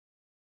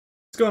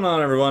What's going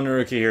on, everyone?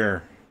 Nirukii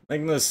here.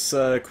 Making this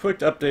quick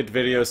update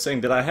video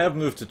saying that I have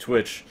moved to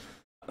Twitch.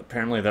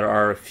 Apparently there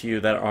are a few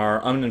that are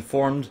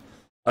uninformed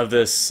of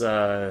this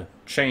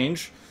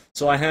change.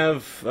 So I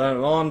have,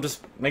 well, I'm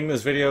just making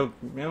this video,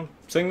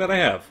 saying that I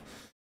have.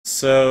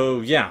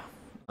 So, yeah.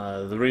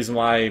 The reason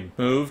why I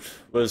moved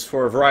was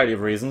for a variety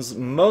of reasons.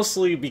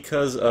 Mostly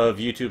because of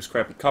YouTube's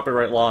crappy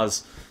copyright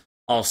laws.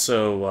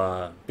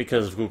 Also,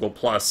 because of Google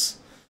Plus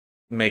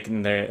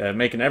making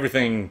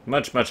everything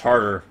much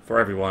harder for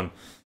everyone.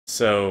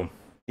 So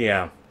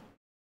yeah,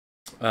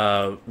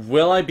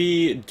 will I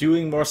be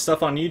doing more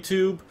stuff on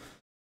YouTube?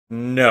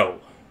 No,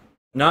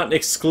 not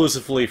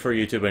exclusively for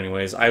YouTube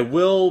anyways. I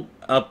will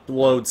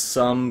upload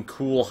some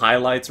cool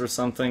highlights or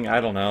something, I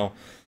don't know.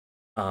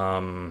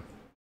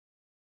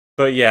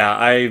 But yeah,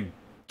 I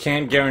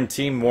can't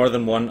guarantee more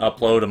than one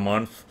upload a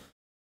month.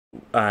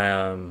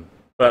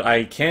 But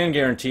I can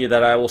guarantee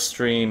that I will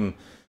stream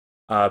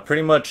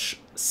pretty much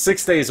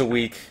 6 days a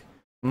week,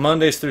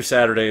 Mondays through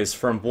Saturdays,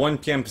 from 1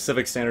 p.m.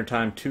 Pacific Standard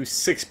Time to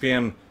 6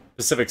 p.m.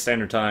 Pacific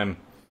Standard Time,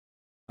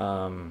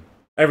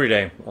 every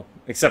day, well,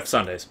 except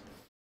Sundays.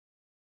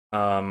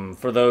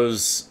 For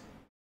those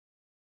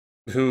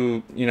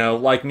who,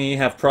 like me,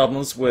 have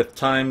problems with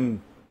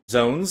time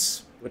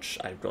zones, which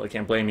I really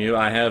can't blame you,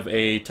 I have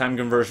a time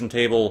conversion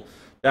table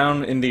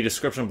down in the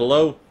description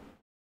below,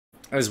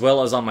 as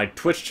well as on my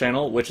Twitch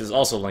channel, which is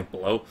also linked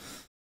below.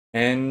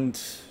 And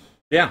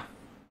yeah.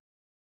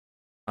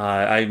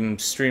 I'm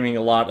streaming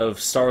a lot of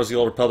Star Wars: The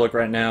Old Republic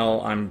right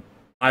now.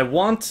 I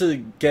want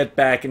to get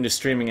back into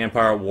streaming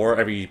Empire at War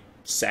every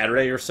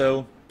Saturday or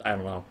so. I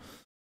don't know.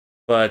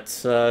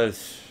 But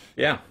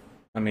yeah.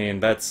 I mean,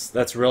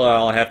 that's really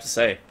all I have to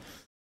say.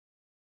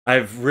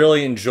 I've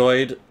really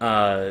enjoyed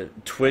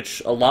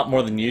Twitch a lot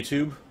more than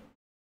YouTube.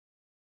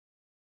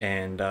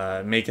 And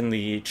making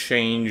the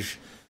change,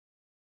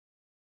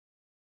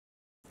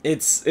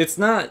 it's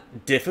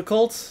not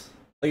difficult.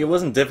 Like, it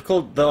wasn't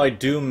difficult, though I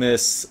do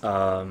miss,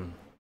 I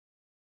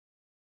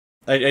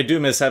do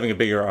miss having a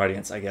bigger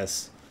audience, I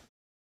guess.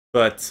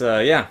 But,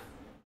 yeah.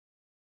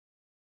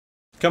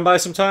 Come by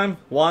sometime,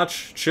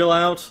 watch, chill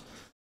out.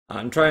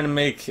 I'm trying to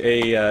make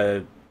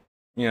a,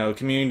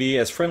 community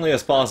as friendly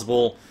as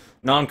possible,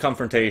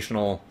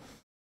 non-confrontational,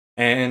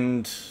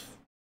 and,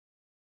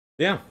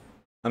 yeah.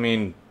 I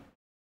mean,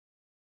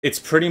 it's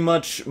pretty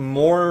much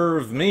more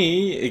of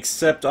me,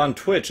 except on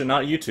Twitch and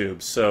not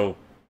YouTube, so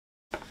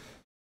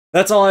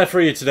that's all I have for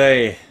you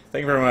today.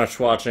 Thank you very much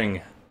for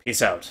watching.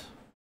 Peace out.